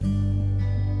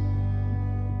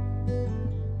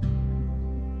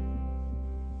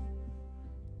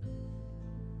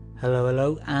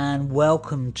Hello, and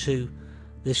welcome to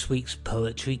this week's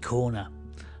Poetry Corner.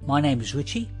 My name is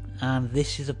Richie, and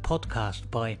this is a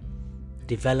podcast by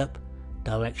Develop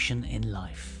Direction in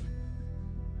Life.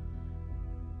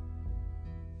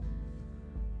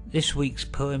 This week's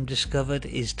poem discovered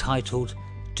is titled,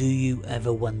 Do You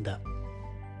Ever Wonder?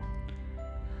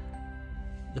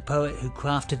 The poet who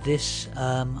crafted this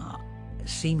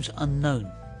seems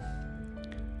unknown,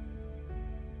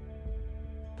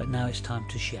 but now it's time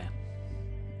to share.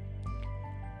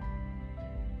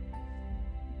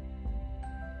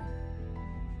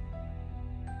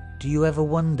 Do you ever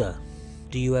wonder,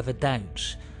 do you ever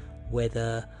doubt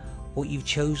whether what you've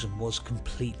chosen was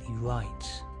completely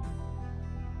right?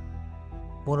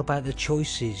 What about the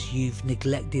choices you've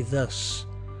neglected thus?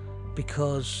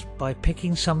 Because by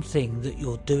picking something that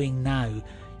you're doing now,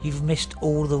 you've missed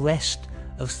all the rest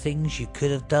of things you could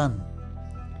have done.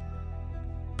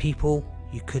 People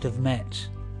you could have met.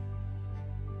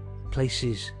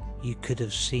 Places you could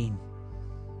have seen.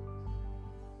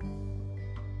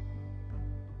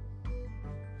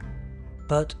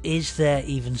 But is there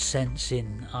even sense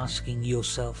in asking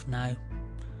yourself now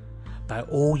about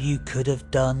all you could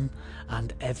have done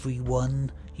and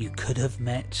everyone you could have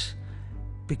met?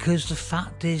 Because the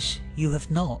fact is you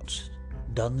have not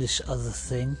done this other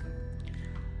thing,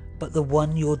 but the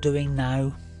one you're doing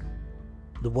now,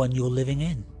 the one you're living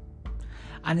in.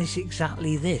 And it's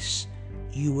exactly this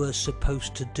you were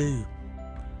supposed to do.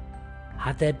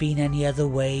 Had there been any other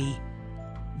way,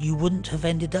 you wouldn't have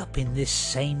ended up in this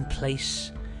same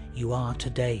place you are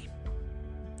today.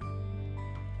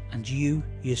 And you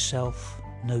yourself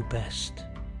know best.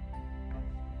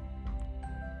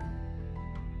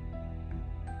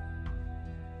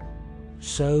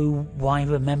 So why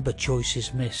remember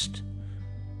choices missed?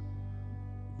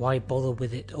 Why bother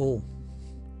with it all?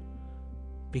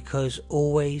 Because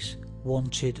always,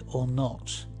 wanted or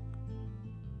not,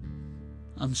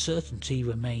 uncertainty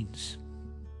remains.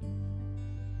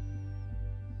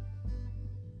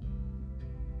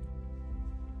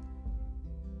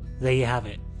 There you have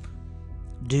it.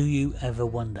 Do you ever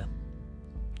wonder?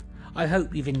 I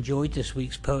hope you've enjoyed this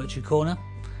week's Poetry Corner.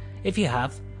 If you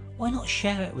have, why not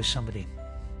share it with somebody?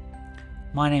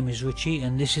 My name is Richie,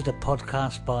 and this is a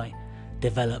podcast by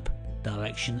Develop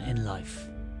Direction in Life.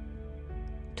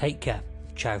 Take care.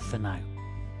 Ciao for now.